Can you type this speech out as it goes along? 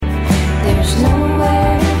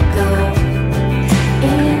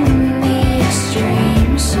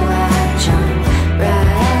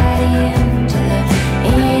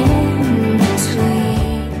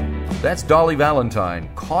That's Dolly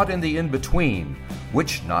Valentine, Caught in the In-Between,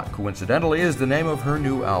 which, not coincidentally, is the name of her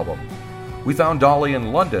new album. We found Dolly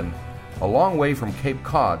in London, a long way from Cape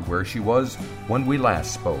Cod, where she was when we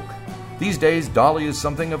last spoke. These days, Dolly is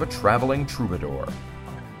something of a traveling troubadour.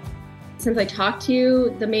 Since I talked to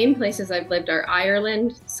you, the main places I've lived are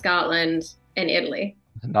Ireland, Scotland, and Italy.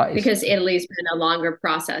 Nice. Because Italy's been a longer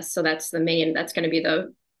process, so that's going to be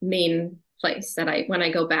the main place that when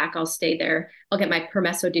I go back, I'll stay there. I'll get my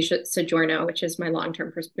permesso di soggiorno, which is my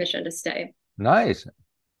long-term permission to stay. Nice.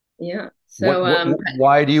 Yeah. So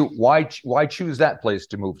why choose that place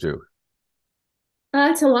to move to?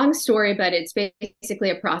 It's a long story, but it's basically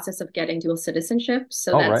a process of getting dual citizenship.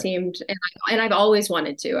 So seemed, and I've always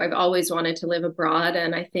wanted to. I've always wanted to live abroad,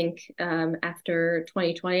 and I think after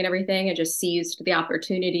 2020 and everything, I just seized the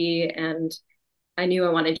opportunity, and I knew I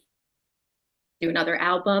wanted to do another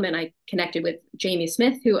album, and I connected with Jamie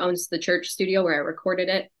Smith, who owns the church studio where I recorded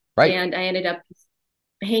it. Right. And I ended up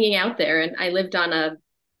hanging out there, and I lived on a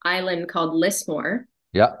island called Lismore.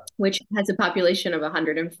 Yeah. Which has a population of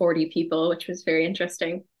 140 people, which was very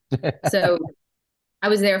interesting. So I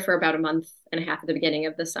was there for about a month and a half at the beginning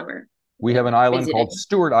of the summer. We have an island called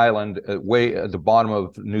Stewart Island, way at the bottom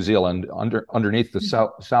of New Zealand, underneath the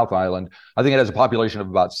South Island. I think it has a population of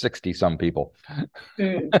about 60-some people.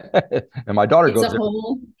 And my daughter goes there.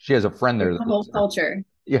 She has a friend there. The whole culture.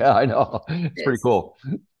 Yeah, I know. It's pretty cool.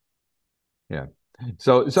 Yeah.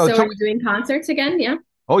 So are we doing concerts again? Yeah.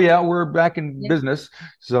 Oh yeah, we're back in business,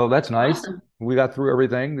 so that's nice. Awesome. We got through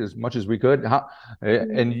everything as much as we could.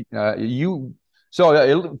 It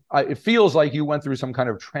feels like you went through some kind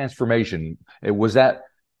of transformation. Was that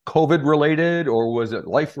COVID related, or was it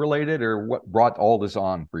life related, or what brought all this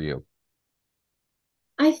on for you?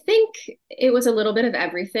 I think it was a little bit of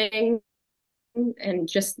everything, and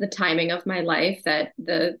just the timing of my life that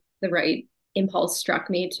the right impulse struck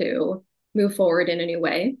me to move forward in a new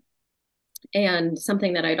way. And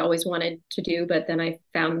something that I'd always wanted to do, but then I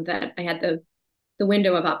found that I had the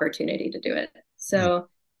window of opportunity to do it. So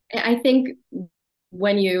I think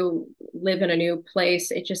when you live in a new place,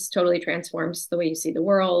 it just totally transforms the way you see the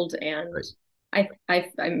world. And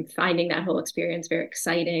I'm finding that whole experience very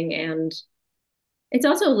exciting. And it's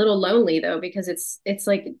also a little lonely though, because it's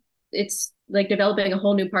like developing a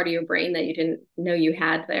whole new part of your brain that you didn't know you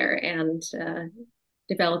had there, and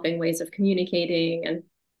developing ways of communicating. And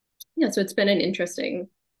so it's been an interesting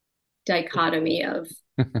dichotomy of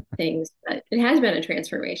things, but it has been a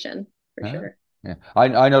transformation for sure. Yeah,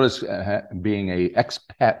 I noticed being a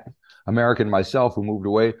expat American myself who moved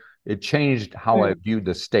away, it changed how I viewed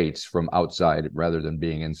the States from outside rather than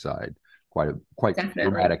being inside quite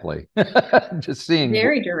dramatically. Just seeing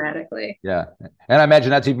very dramatically. Yeah, and I imagine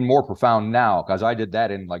that's even more profound now, because I did that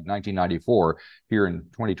in like 1994. Here in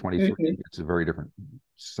 2023, it's a very different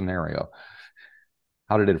scenario.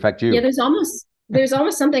 How did it affect you? Yeah, there's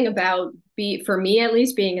almost something about for me at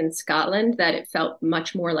least, being in Scotland, that it felt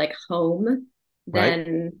much more like home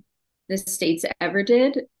than the States ever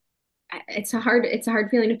did. It's a hard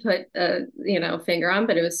feeling to put a finger on,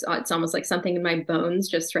 but it's almost like something in my bones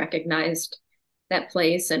just recognized that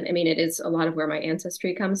place. And I mean, it is a lot of where my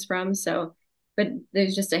ancestry comes from. So, but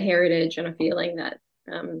there's just a heritage and a feeling that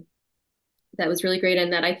that was really great,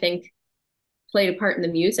 and that I think played a part in the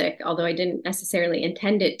music, although I didn't necessarily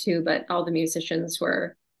intend it to. But all the musicians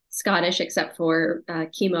were Scottish except for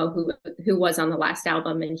Kimo, who was on the last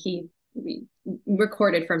album, and we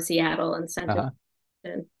recorded from Seattle and sent it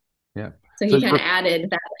in. Yeah. So he kind of added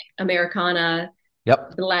that Americana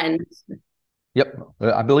blend. Yep.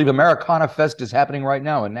 I believe Americana Fest is happening right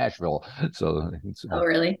now in Nashville. So oh,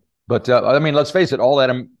 really? But I mean, let's face it, all that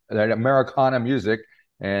Americana music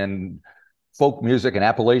and folk music and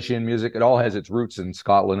Appalachian music, it all has its roots in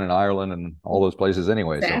Scotland and Ireland and all those places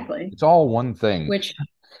anyway. Exactly. So it's all one thing. Which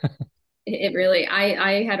it really,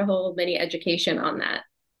 I had a whole mini education on that.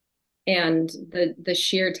 And the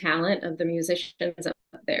sheer talent of the musicians up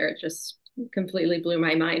there just completely blew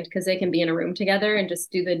my mind, because they can be in a room together and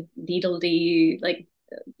just do the deedle-dee, like,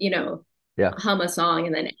 hum a song,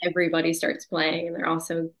 and then everybody starts playing, and they're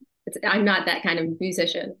also I'm not that kind of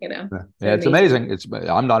musician, Yeah, it's amazing.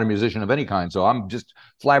 I'm not a musician of any kind, so I'm just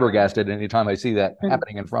flabbergasted anytime I see that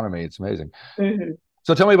happening in front of me. It's amazing.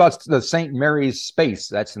 So tell me about the St. Mary's Space.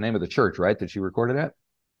 That's the name of the church, right, that you recorded at?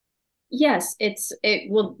 Yes,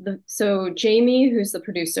 so Jamie, who's the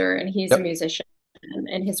producer, and he's a musician,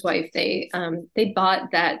 and his wife, they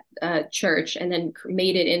bought that church and then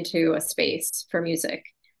made it into a space for music.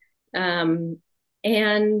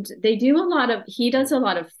 And he does a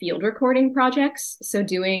lot of field recording projects. So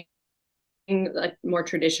doing like more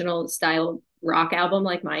traditional style rock album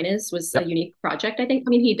like mine is was a Yep. unique project, I think. I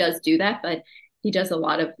mean, he does do that, but he does a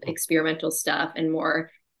lot of experimental stuff and more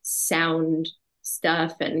sound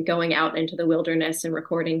stuff and going out into the wilderness and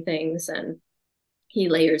recording things, and he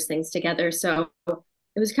layers things together. So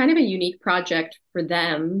it was kind of a unique project for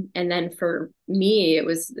them. And then for me, it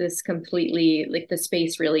was this completely like the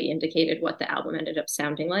space really indicated what the album ended up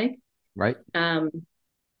sounding like. Right. Um,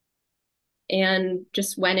 and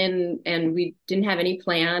just went in and we didn't have any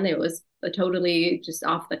plan. It was a totally just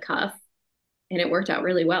off the cuff and it worked out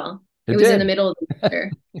really well. It It was in the did. middle of the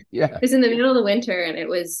winter. Yeah. It was in the middle of the winter and it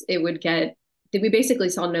would get, we basically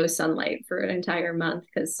saw no sunlight for an entire month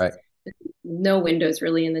because Right. no windows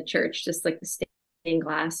really in the church, just like the stained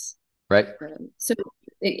glass. Right. So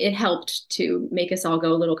it helped to make us all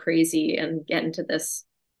go a little crazy and get into this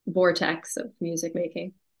vortex of music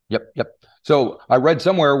making. Yep. Yep. So I read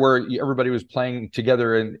somewhere where everybody was playing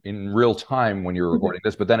together in real time when you were recording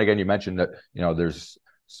this, but then again, you mentioned that, there's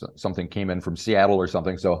something came in from Seattle or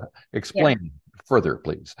something. So explain further,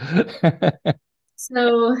 please.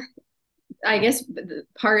 So I guess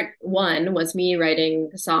part one was me writing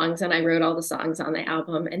the songs, and I wrote all the songs on the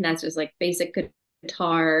album, and that's just like basic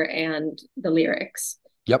guitar and the lyrics.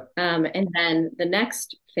 Yep. And then the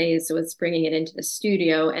next phase was bringing it into the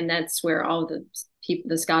studio, and that's where all the people,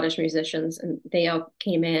 the Scottish musicians, and they all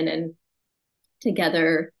came in and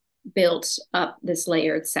together built up this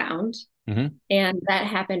layered sound. Mm-hmm. And that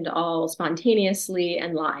happened all spontaneously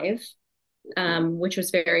and live, which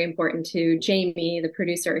was very important to Jamie, the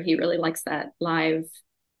producer. He really likes that live,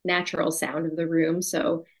 natural sound of the room.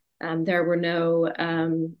 So there were no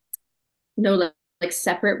like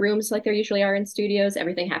separate rooms like there usually are in studios.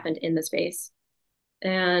 Everything happened in the space.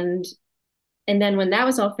 And then when that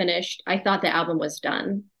was all finished, I thought the album was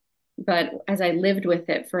done. But as I lived with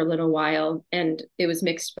it for a little while, and it was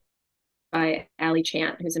mixed by Ali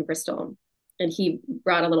Chant, who's in Bristol, and he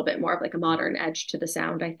brought a little bit more of like a modern edge to the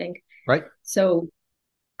sound, I think. Right. So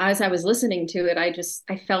as I was listening to it, I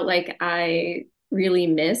felt like I really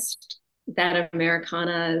missed that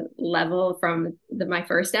Americana level from my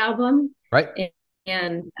first album. Right.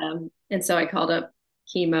 And so I called up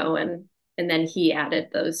Chemo, and then he added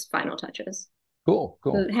those final touches. Cool.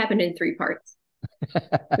 So Cool. it happened in 3 parts,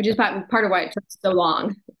 which is part of why it took so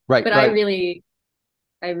long. Right. But Right.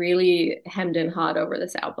 I really hemmed and hawed over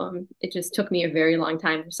this album. It just took me a very long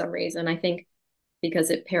time for some reason. I think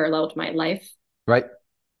because it paralleled my life Right.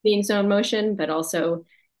 being so in motion, but also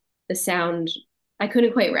the sound. I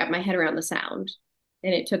couldn't quite wrap my head around the sound.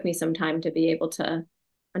 And it took me some time to be able to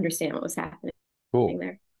understand what was happening Cool.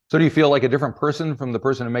 there. So do you feel like a different person from the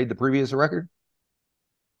person who made the previous record?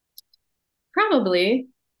 Probably.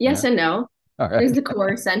 Yes and no. All right. There's the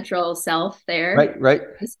core central self there. Right. Right.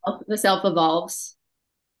 The self evolves.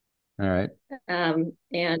 All right. And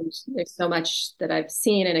there's so much that I've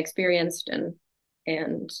seen and experienced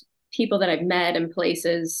and people that I've met and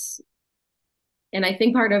places. And I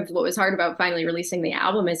think part of what was hard about finally releasing the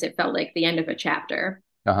album is it felt like the end of a chapter.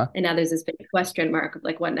 Uh-huh. And now there's this big question mark of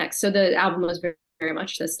like, what next? So the album was very, very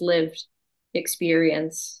much this lived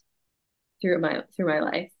experience through my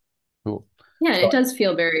life. Cool. Yeah, So, it does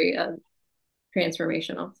feel very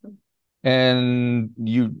transformational. So. and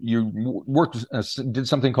you worked did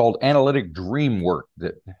something called analytic dream work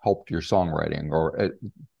that helped your songwriting or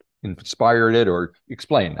inspired it, or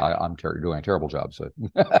explain. I'm doing a terrible job. So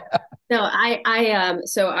No,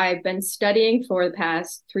 so I've been studying for the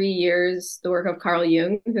past 3 years the work of Carl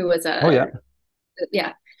Jung, who was oh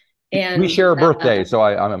yeah, and we share a birthday, so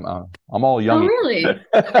I'm all young. Oh really?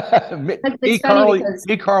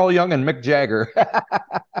 Me, Carl Jung and Mick Jagger.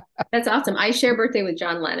 That's awesome. I share birthday with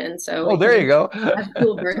John Lennon, so oh, there you go. have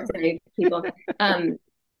cool birthday people.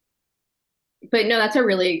 But no, that's a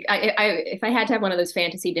really if I had to have one of those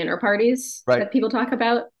fantasy dinner parties that people talk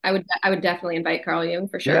about, I would definitely invite Carl Jung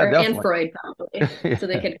for sure, and Freud probably, so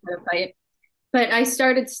they could kind of fight. But I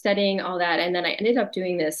started studying all that, and then I ended up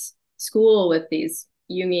doing this school with these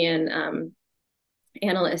Jungian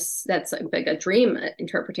analysts. That's like a dream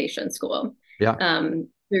interpretation school. Yeah.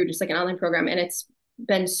 Through just like an online program, and it's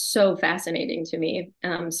been so fascinating to me.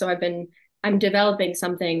 So I'm developing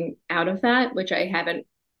something out of that, which I haven't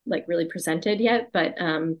like really presented yet, but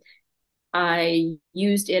I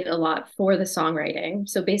used it a lot for the songwriting.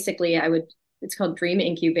 So basically it's called dream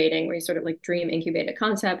incubating, where you sort of like dream incubate a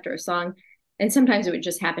concept or a song. And sometimes it would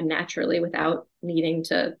just happen naturally without needing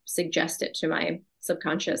to suggest it to my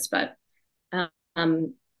subconscious. But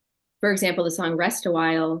for example, the song Rest a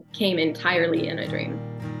While came entirely in a dream.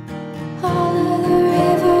 All of the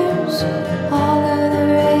rivers, all of the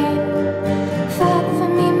rain, fight for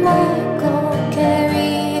me, Michael,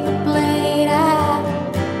 carry the blade out.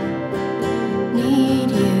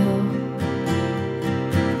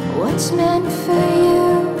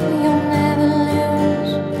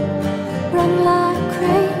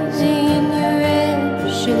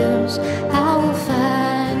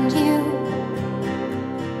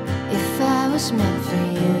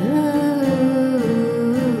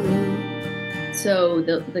 flow,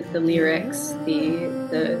 the lyrics,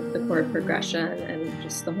 the chord progression, and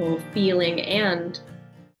just the whole feeling and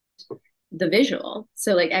the visual.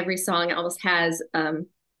 So like every song almost has an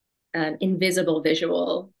invisible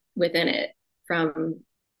visual within it.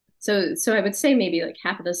 So I would say maybe like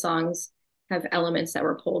half of the songs have elements that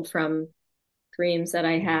were pulled from dreams that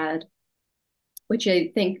I had, which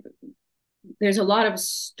I think there's a lot of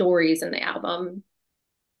stories in the album.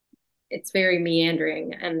 It's very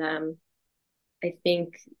meandering, and I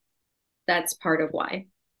think that's part of why.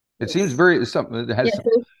 It seems very something that has Yeah,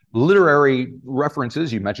 some literary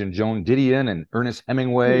references. You mentioned Joan Didion and Ernest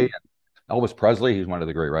Hemingway, and Elvis Presley. He's one of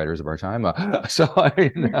the great writers of our time.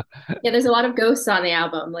 yeah, there's a lot of ghosts on the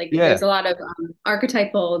album. Like yeah, there's a lot of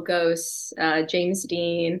archetypal ghosts, James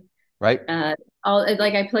Dean, right. all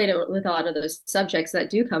like I played it with a lot of those subjects that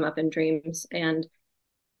do come up in dreams. And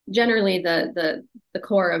generally the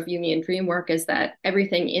core of Jungian dream work is that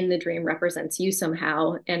everything in the dream represents you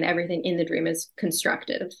somehow, and everything in the dream is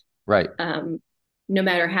constructive. Right. No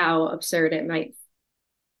matter how absurd it might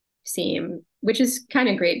seem, which is kind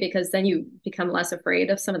of great because then you become less afraid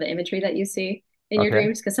of some of the imagery that you see in your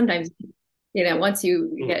dreams. Because sometimes, once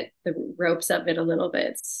you get the ropes of it a little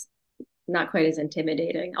bit, it's not quite as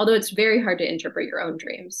intimidating. Although it's very hard to interpret your own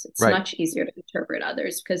dreams. It's much easier to interpret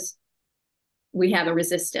others because we have a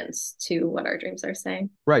resistance to what our dreams are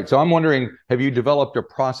saying. Right. So I'm wondering, have you developed a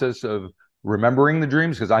process of remembering the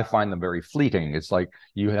dreams? Because I find them very fleeting. It's like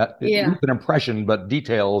you have an impression, but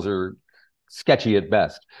details are sketchy at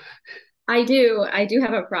best. I do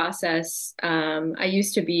have a process. I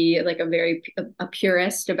used to be like a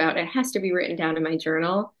purist about it has to be written down in my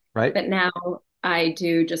journal. Right. But now I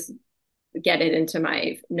do just get it into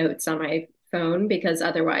my notes on my phone, because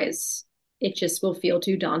otherwise it just will feel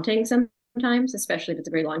too daunting sometimes, especially if it's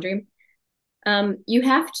a very long dream. You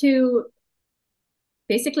have to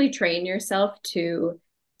basically train yourself to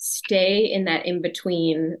stay in that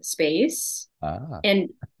in-between space. And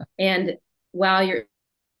while you're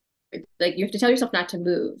like, you have to tell yourself not to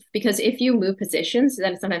move, because if you move positions,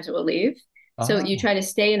 then sometimes it will leave. So you try to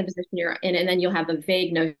stay in the position you're in, and then you'll have a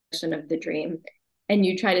vague notion of the dream, and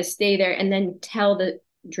you try to stay there and then tell the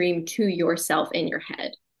dream to yourself in your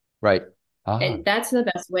head. Right. And that's the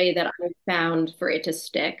best way that I've found for it to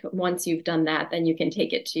stick. Once you've done that, then you can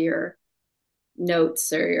take it to your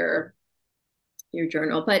notes or your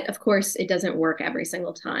journal. But of course, it doesn't work every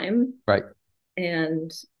single time. Right.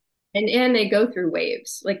 And they go through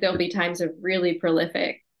waves. Like there'll be times of really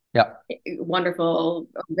prolific, wonderful,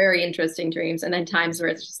 very interesting dreams, and then times where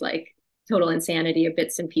it's just like total insanity of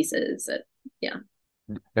bits and pieces.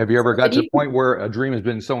 Have you ever got to the point where a dream has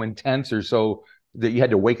been so intense or so that you had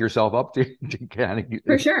to wake yourself up to kind of?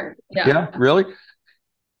 For sure. Yeah. Really?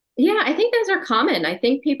 Yeah, I think those are common. I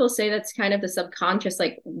think people say that's kind of the subconscious,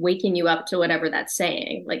 like waking you up to whatever that's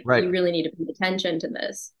saying. Like you really need to pay attention to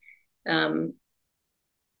this.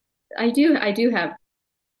 I do have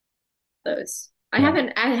those.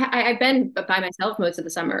 I've been by myself most of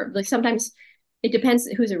the summer. Like sometimes it depends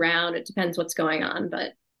who's around. It depends what's going on,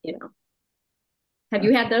 but have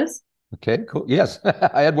you had those? Okay, cool. Yes,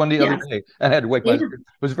 I had one the other day. I had to wake myself. It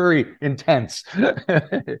was very intense.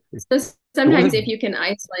 So sometimes if you can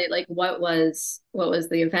isolate, like what was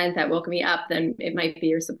the event that woke me up, then it might be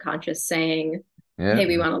your subconscious saying, "Hey,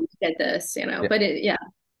 we want to look at this," But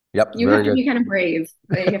Yep. You have to be kind of brave.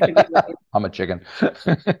 You have to be brave. I'm a chicken.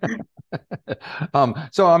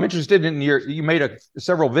 So I'm interested in you made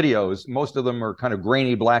several videos. Most of them are kind of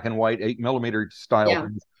grainy, black and white, 8mm style. Yeah.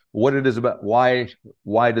 What it is about? Why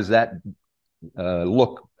does that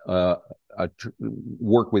look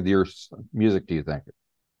work with your music, do you think?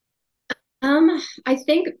 I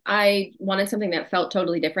think I wanted something that felt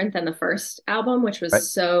totally different than the first album, which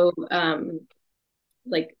was so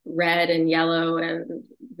like red and yellow and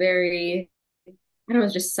very, I don't know,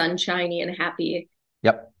 just sunshiny and happy.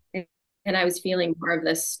 Yep. And I was feeling more of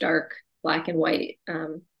this stark black and white,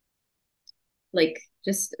 like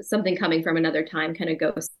just something coming from another time, kind of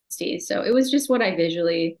ghosty. So it was just what I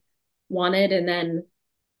visually wanted. And then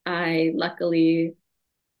I luckily,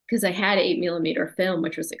 because I had 8mm film,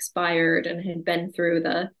 which was expired and had been through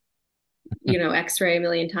the X-ray a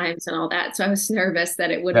million times and all that. So I was nervous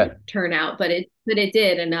that it wouldn't turn out, but it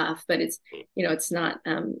did enough. But it's, it's not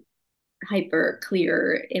hyper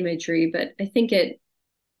clear imagery, but I think it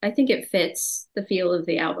fits the feel of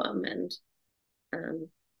the album. And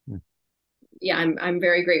I'm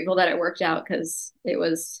very grateful that it worked out, because it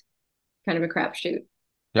was kind of a crapshoot.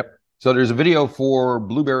 Yep. So there's a video for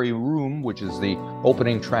Blueberry Room, which is the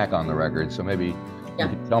opening track on the record. So maybe you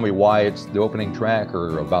can tell me why it's the opening track,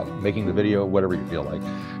 or about making the video, whatever you feel like.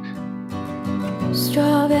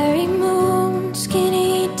 Strawberry moon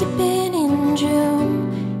skinny dipping in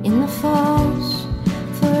June in the falls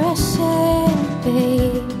for a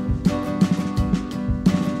babe.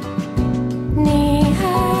 Knee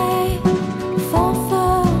high, 4th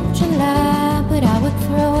of July, but I would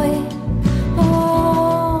throw it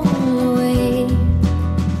all away.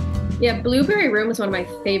 Yeah, Blueberry Room was one of my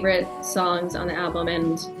favorite songs on the album,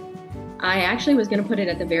 and I actually was going to put it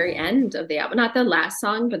at the very end of the album. Not the last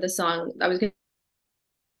song, but the song I was going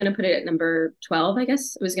to put it at number 12, I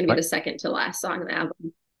guess. It was going to be the second to last song on the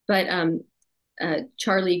album. But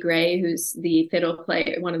Charlie Gray, who's the fiddle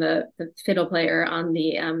player, one of the fiddle player on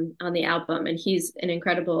the album, and he's an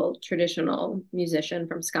incredible traditional musician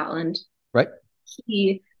from Scotland. Right.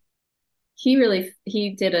 He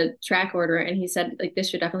did a track order, and he said like this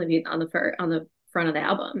should definitely be on the front of the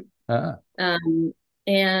album.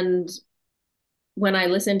 And when I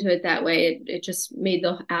listened to it that way, it just made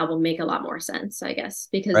the album make a lot more sense, I guess,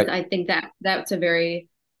 because I think that's a very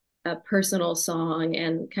personal song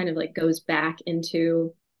and kind of like goes back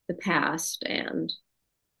into the past, and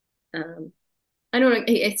I don't know,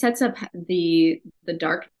 it sets up the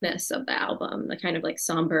darkness of the album, the kind of like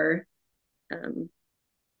somber,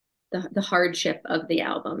 the hardship of the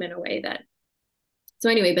album in a way that. So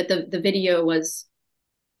anyway, but the video was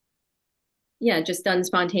just done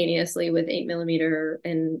spontaneously with 8mm,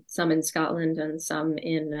 and some in Scotland and some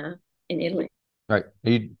in Italy. Right.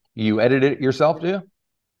 You edited it yourself, do you?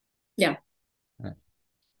 Yeah.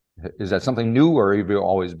 Is that something new, or have you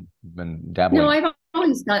always been dabbling? No, I've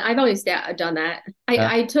always done that.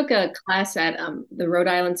 I took a class at the Rhode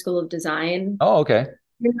Island School of Design. Oh, okay.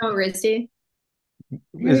 You know RISD?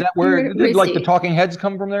 Is that where did like the Talking Heads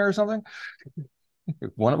come from there or something?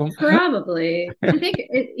 One of them? Probably. I think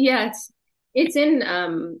it's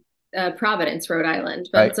in Providence, Rhode Island,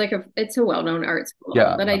 but it's a well-known art school.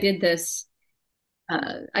 Yeah. But I did this.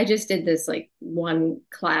 I just did this like one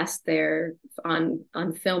class there on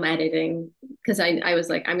film editing, because I was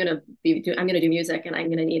like, I'm gonna do music, and I'm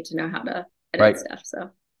gonna need to know how to edit stuff. So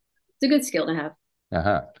it's a good skill to have.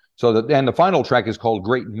 So the final track is called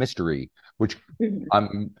Great Mystery, which it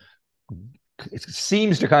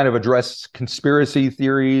seems to kind of address conspiracy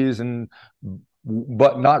theories,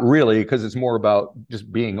 but not really, because it's more about just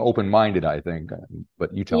being open-minded, I think.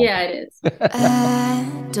 But you tell me. Yeah, it is. I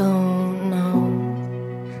don't know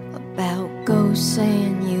about ghosts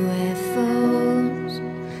and UFOs,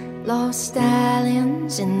 lost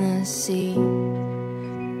islands in the sea,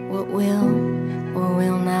 what will or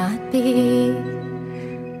will not be,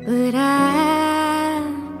 but I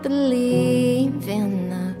believe in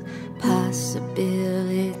the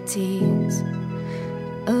possibilities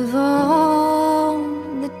of all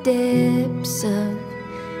the depths of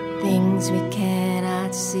things we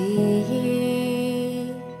cannot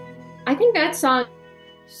see. I think that song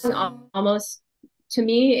almost, to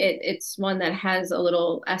me, it's one that has a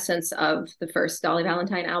little essence of the first Dolly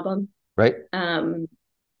Valentine album. Right.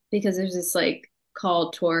 Because there's this like call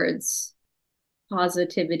towards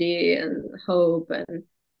positivity and hope, and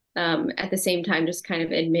at the same time just kind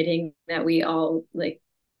of admitting that we all like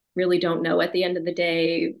really don't know at the end of the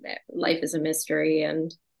day. Life is a mystery.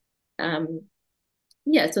 And so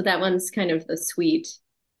that one's kind of the sweet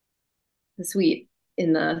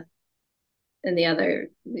in the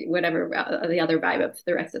other, whatever the other vibe of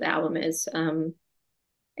the rest of the album is. And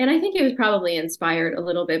I think it was probably inspired a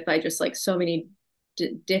little bit by just like so many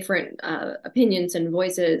different opinions and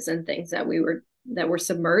voices and things that we're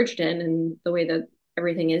submerged in, and the way that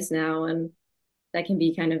everything is now, and that can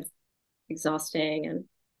be kind of exhausting. And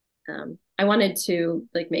I wanted to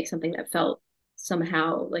like make something that felt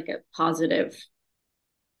somehow like a positive,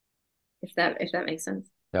 if that makes sense.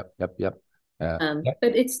 Yep.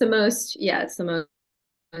 But it's the most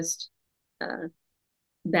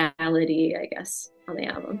ballady, I guess, on the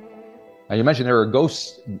album. Now, you mentioned there are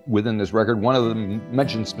ghosts within this record. One of them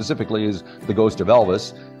mentioned specifically is the ghost of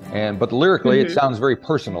Elvis, but lyrically it sounds very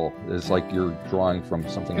personal. It's like you're drawing from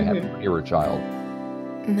something that happened when you were a child.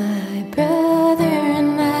 My brother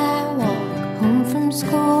and I walk home from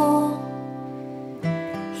school.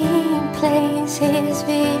 He plays his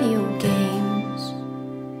video games.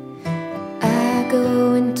 I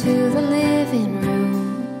go into the living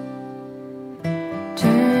room,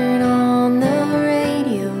 turn on the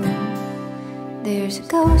radio. There's a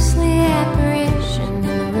ghostly apparition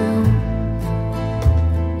in the room,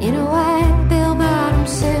 in a white bell-bottom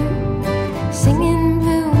suit, singing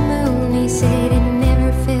Blue Moon. He said it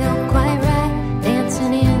never felt quite right,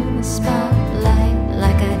 dancing in the spotlight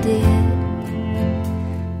like I did.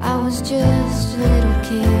 I was just a little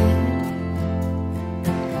kid,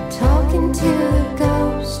 talking to the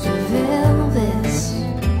ghost of Elvis.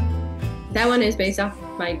 That one is based off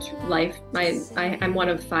my life. I'm one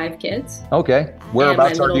of 5 kids. Okay.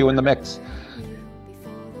 Whereabouts are you in the mix?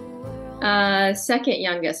 Second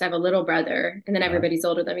youngest. I have a little brother, and then everybody's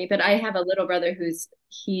older than me. But I have a little brother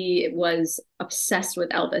he was obsessed with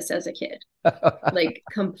Elvis as a kid, like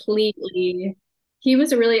completely. He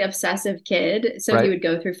was a really obsessive kid, so he would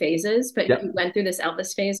go through phases. But he went through this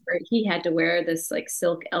Elvis phase where he had to wear this like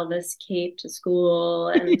silk Elvis cape to school,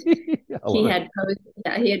 and he had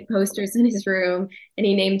posters in his room, and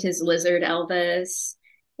he named his lizard Elvis,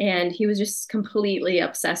 and he was just completely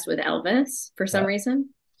obsessed with Elvis for some reason.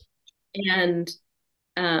 And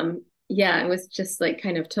it was just like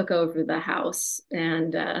kind of took over the house.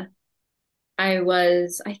 And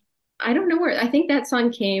I don't know where, I think that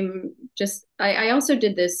song came just, I also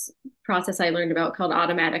did this process I learned about called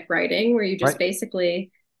automatic writing, where you just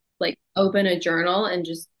basically like open a journal and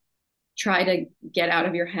just try to get out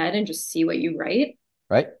of your head and just see what you write.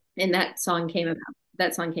 Right. And that song came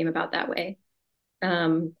about that way.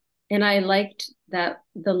 And I liked that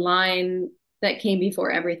the line that came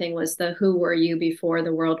before everything was who were you before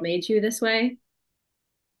the world made you this way?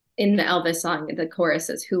 In the Elvis song, the chorus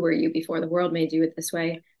is, who were you before the world made you this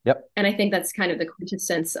way? Yep. And I think that's kind of the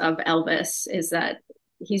quintessence of Elvis, is that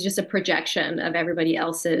he's just a projection of everybody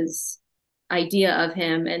else's idea of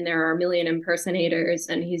him. And there are a million impersonators,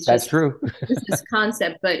 and he's just, that's true. just this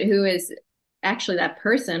concept, but who is actually that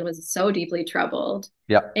person was so deeply troubled.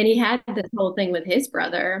 Yep. And he had this whole thing with his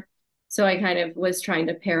brother. So I kind of was trying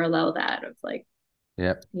to parallel that of like,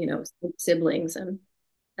 siblings and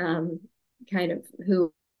kind of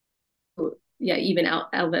even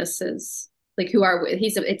Elvis is like,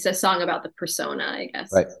 it's a song about the persona, I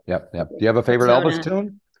guess. Right. Yep. Do you have a favorite Elvis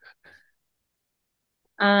tune?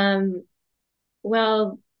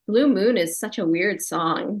 Well, Blue Moon is such a weird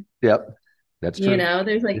song. Yep. That's true.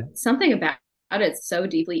 There's like something about it so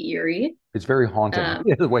deeply eerie. It's very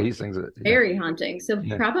haunting, the way he sings it. Very haunting. So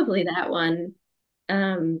probably that one.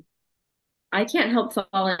 I Can't Help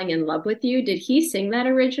Falling in Love with You. Did he sing that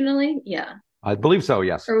originally? Yeah. I believe so,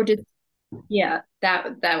 yes. Or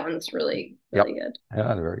that one's really good.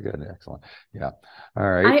 Yeah, very good. Excellent. Yeah. All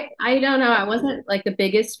right. I don't know. I wasn't like the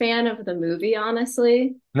biggest fan of the movie,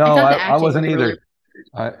 honestly. No, I wasn't either.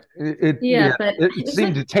 But it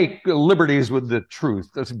seemed to take liberties with the truth,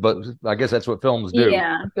 but I guess that's what films do.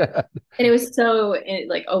 Yeah. And it was so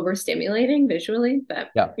like overstimulating visually, but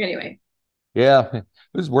anyway. Yeah, it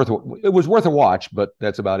was worth a watch, but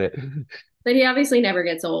that's about it. But he obviously never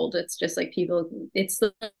gets old. It's just like it's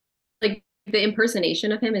like the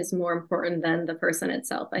impersonation of him is more important than the person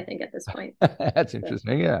itself, I think, at this point. That's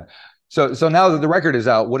interesting. Yeah. So now that the record is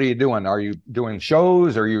out, what are you doing? Are you doing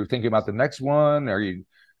shows? Are you thinking about the next one? Are you?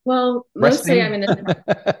 Well, mostly I'm in this.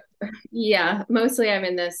 Mostly I'm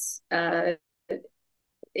in this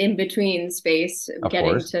in between space,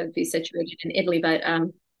 getting to be situated in Italy. But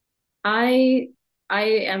I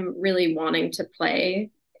am really wanting to play.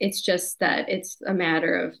 It's just that it's a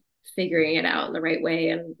matter of figuring it out in the right way,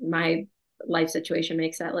 and my life situation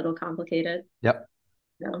makes that a little complicated. Yep.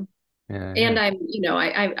 And I'm,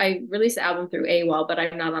 I released the album through AWOL, but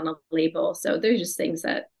I'm not on a label, so there's just things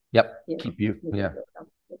that keep you.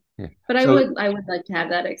 But I would like to have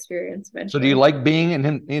that experience eventually. So do you like being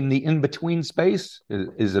in the in-between space?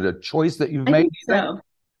 Is it a choice that you've made? I think so.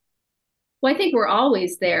 Well, I think we're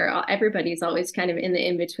always there. Everybody's always kind of in the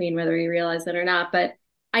in-between, whether you realize it or not. But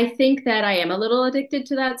I think that I am a little addicted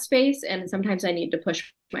to that space, and sometimes I need to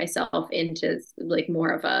push myself into like more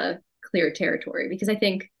of a clear territory, because I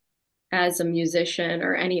think as a musician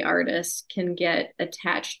or any artist can get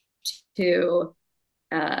attached to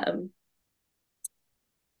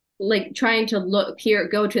like trying to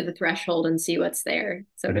go to the threshold and see what's there,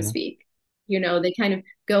 so to speak. They kind of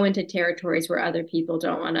go into territories where other people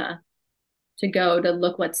don't want to go, to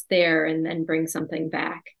look what's there and then bring something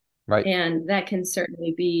back. Right. And that can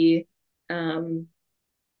certainly be an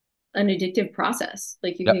addictive process.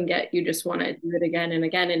 Like you just want to do it again and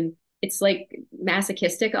again. And it's like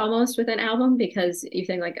masochistic almost with an album, because you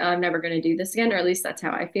think like, oh, I'm never going to do this again, or at least that's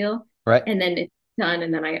how I feel. Right. And then it's done.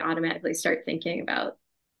 And then I automatically start thinking about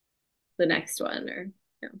the next one, or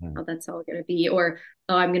how that's all going to be, or,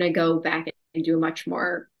 oh, I'm going to go back and do a much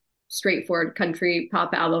more straightforward country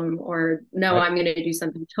pop album, or no, I'm going to do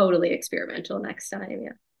something totally experimental next time.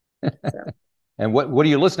 So. And what are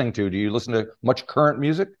you listening to? Do you listen to much current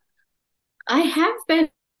music? I have been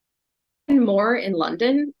more in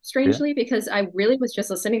London, strangely, because I really was just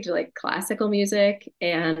listening to like classical music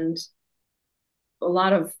and a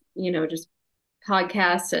lot of, just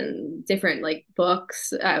podcasts and different like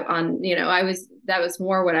books on, that was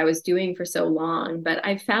more what I was doing for so long. But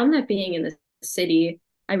I found that being in the city,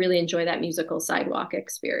 I really enjoy that musical sidewalk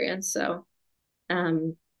experience. So,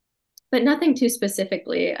 but nothing too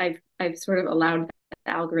specifically. I've sort of allowed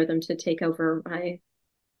the algorithm to take over my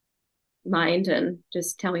mind and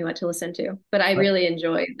just tell me what to listen to. But I really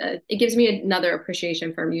enjoy that. It gives me another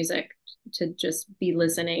appreciation for music to just be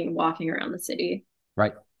listening, walking around the city.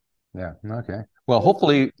 Right. Yeah. Okay. Well,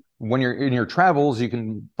 hopefully when you're in your travels, you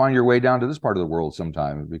can find your way down to this part of the world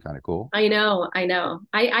sometime. It'd be kind of cool. I know.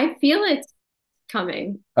 I feel it's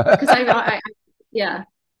coming because yeah, I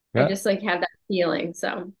Yeah. just like have that feeling.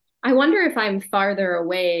 So I wonder if I'm farther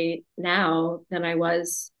away now than I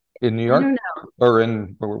was. In New I York don't know.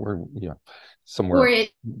 or yeah, somewhere Or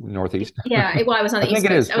it, northeast. well, I was on I the think East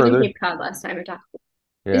it is Coast. I was in further. Cape Cod last time I talked.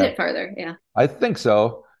 Is Yeah. it farther? Yeah. I think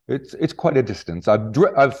so. It's quite a distance.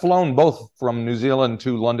 I've flown both from New Zealand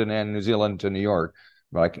to London and New Zealand to New York.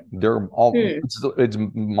 Like they're all it's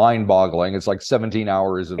mind-boggling. It's like 17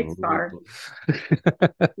 hours of It's far.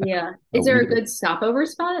 Yeah. Is Oh, there a good stopover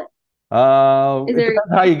spot? Is it there?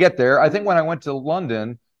 depends how you get there. I think when I went to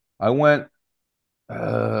London, I went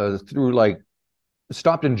through like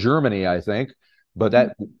stopped in Germany, I think, but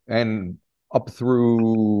that and up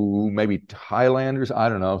through maybe Thailand or I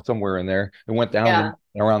don't know, somewhere in there. It went down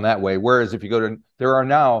around that way. Whereas if you go to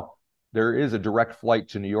there is a direct flight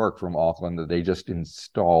to New York from Auckland that they just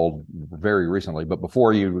installed very recently. But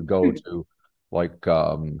before you would go to like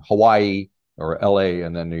Hawaii or LA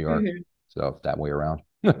and then New York. So that way around.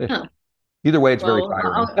 Huh. Either way, it's very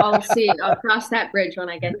tiring. I'll see. I'll cross that bridge when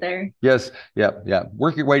I get there. Yes. Yeah. Yeah.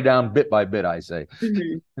 Work your way down bit by bit, I say.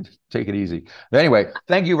 Take it easy. But anyway,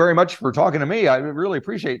 thank you very much for talking to me. I really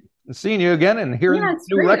appreciate seeing you again and hearing the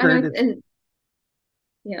new record.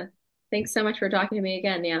 Yeah. Thanks so much for talking to me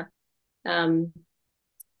again. Yeah. And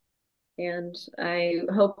I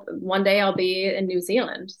hope one day I'll be in New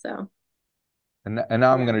Zealand. So. And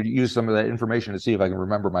now I'm going to use some of that information to see if I can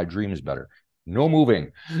remember my dreams better. No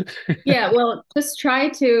moving. Yeah, well, just try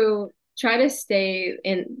to stay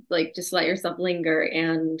in, like, just let yourself linger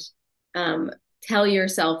and tell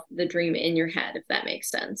yourself the dream in your head, if that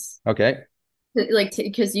makes sense. Okay. Like,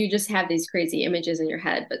 because you just have these crazy images in your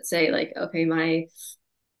head, but say like, okay,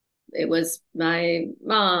 it was my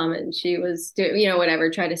mom and she was doing,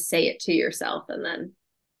 whatever, try to say it to yourself and then.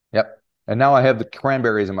 Yep. And now I have the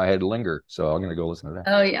Cranberries in my head linger, so I'm going to go listen to that.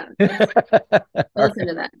 Oh yeah. Listen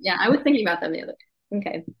to that. Yeah, I was thinking about them the other day.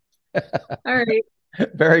 Okay. All right.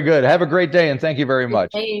 Very good. Have a great day and thank you very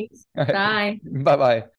much. Thanks. Bye. Bye-bye.